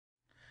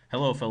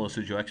Hello, fellow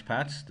Suzhou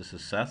expats. This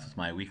is Seth with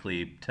my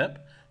weekly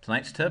tip.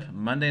 Tonight's tip,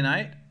 Monday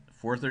night,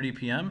 4:30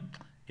 p.m.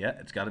 Yeah,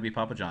 it's got to be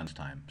Papa John's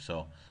time.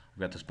 So I've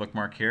got this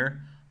bookmark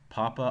here,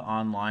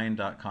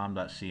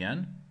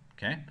 papaonline.com.cn.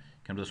 Okay,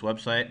 come to this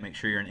website. Make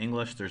sure you're in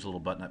English. There's a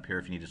little button up here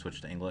if you need to switch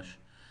to English.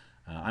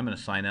 I'm going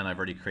to sign in. I've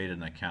already created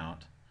an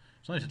account.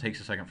 Sometimes it takes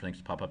a second for things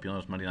to pop up. You'll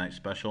notice Monday night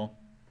special.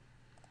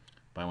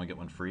 Buy one, get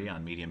one free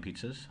on medium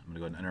pizzas. I'm going to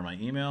go ahead and enter my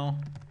email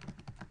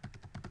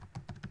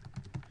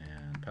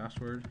and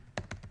password.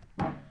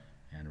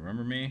 And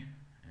remember me,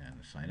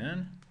 and sign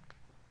in.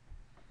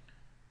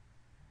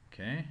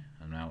 Okay,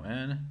 I'm now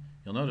in.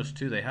 You'll notice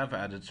too, they have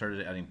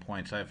started adding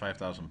points. I have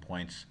 5,000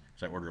 points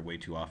because I order way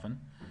too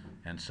often.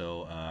 And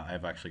so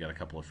I've actually got a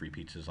couple of free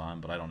pizzas on,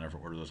 but I don't ever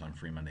order those on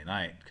free Monday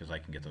night because I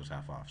can get those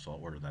half off. So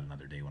I'll order that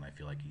another day when I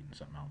feel like eating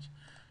something else.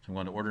 So I'm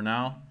going to order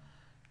now.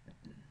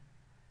 You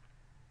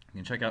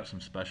can check out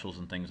some specials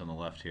and things on the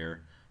left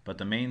here. But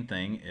the main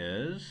thing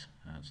is,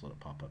 let's let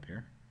it pop up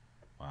here.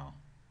 Wow.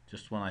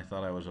 Just when I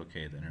thought I was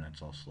okay, the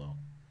internet's all slow.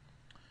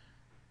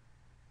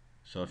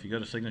 So if you go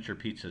to Signature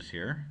Pizzas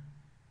here,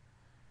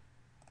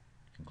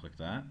 you can click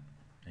that,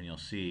 and you'll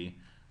see,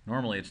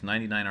 normally it's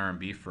 99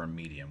 RMB for a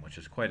medium, which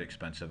is quite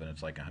expensive, and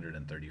it's like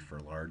 130 for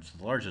a large. So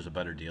the large is a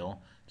better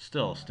deal.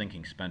 Still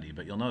stinking spendy,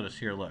 but you'll notice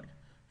here, look,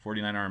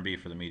 49 RMB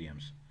for the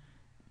mediums.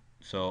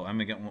 So I'm going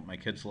to get what my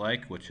kids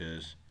like, which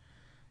is,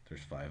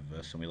 there's 5 of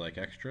us, and we like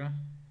extra.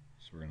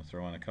 So we're going to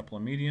throw in a couple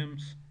of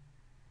mediums.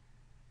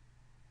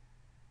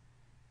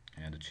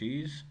 And a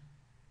cheese,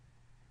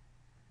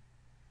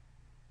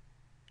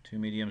 2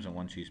 mediums and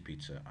 1 cheese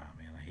pizza. Oh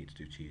man, I hate to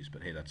do cheese,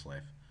 but hey, that's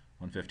life.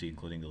 150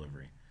 including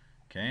delivery.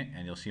 Okay,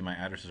 and you'll see my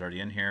address is already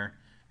in here.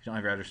 If you don't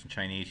have your address in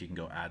Chinese, you can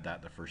go add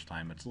that the first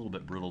time. It's a little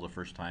bit brutal the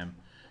first time.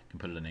 You can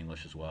put it in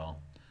English as well.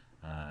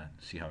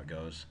 See how it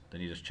goes. Then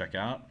you just check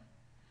out.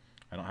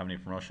 I don't have any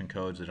promotion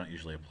codes. They don't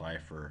usually apply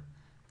for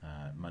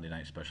Monday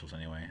night specials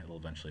anyway. It'll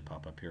eventually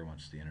pop up here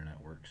once the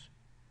internet works.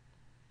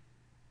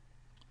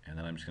 And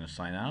then I'm just going to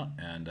sign out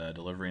and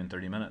delivery in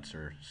 30 minutes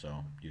or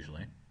so,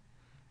 usually.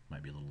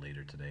 Might be a little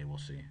later today, we'll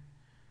see.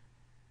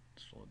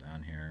 Scroll it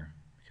down here.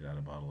 We could add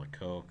a bottle of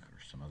Coke or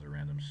some other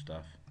random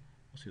stuff.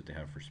 We'll see what they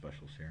have for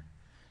specials here.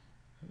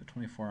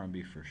 24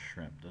 RMB for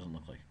shrimp. Doesn't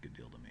look like a good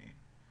deal to me.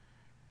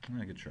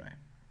 A good try.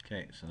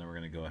 Okay, so then we're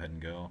going to go ahead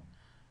and go.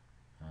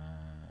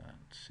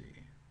 Let's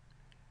see.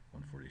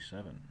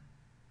 147.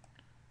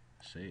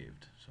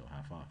 Saved, so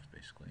half off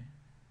basically.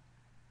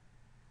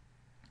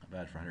 Not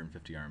bad for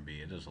 150 RMB.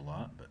 It is a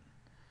lot, but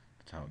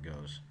that's how it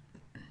goes.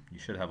 You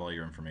should have all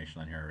your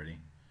information on here already.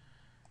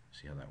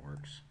 See how that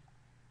works.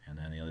 And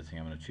then the other thing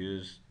I'm going to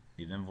choose,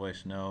 need an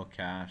invoice, no.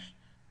 Cash,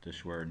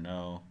 dishware,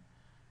 no.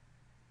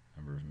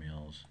 Number of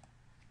meals,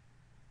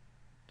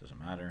 doesn't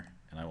matter.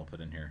 And I will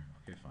put in here,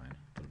 okay fine,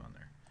 put them on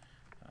there.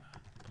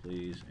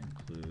 Please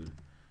include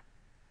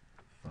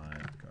 5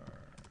 gar.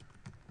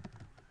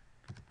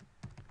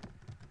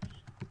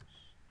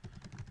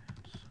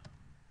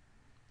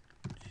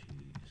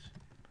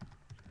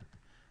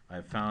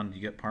 I've found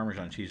you get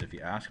Parmesan cheese if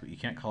you ask, but you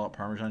can't call it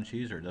Parmesan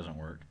cheese or it doesn't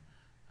work.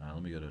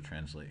 Let me go to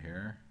translate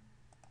here.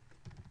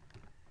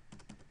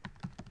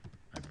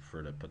 I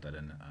prefer to put that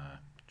in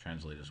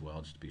translate as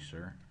well, just to be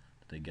sure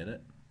that they get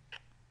it.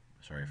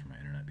 Sorry for my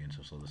internet being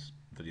so slow. This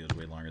video is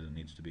way longer than it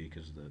needs to be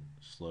because of the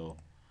slow.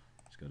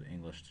 Let's go to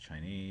English to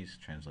Chinese,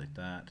 translate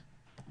that,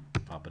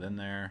 pop it in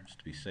there just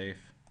to be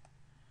safe.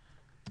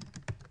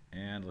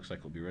 And looks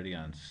like we'll be ready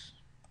on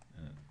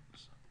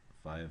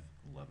 5/11.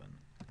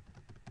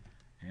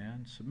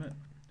 And submit.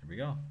 There we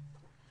go.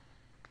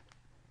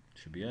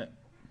 Should be it.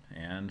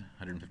 And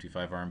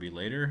 155 RMB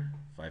later,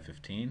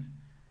 5:15,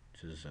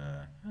 which is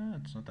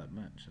it's not that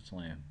much. It's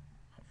only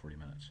about 40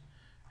 minutes,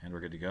 and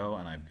we're good to go.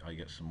 And I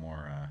get some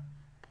more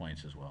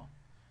points as well.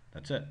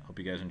 That's it. Hope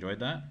you guys enjoyed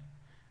that,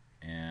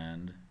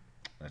 and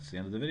that's the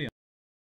end of the video.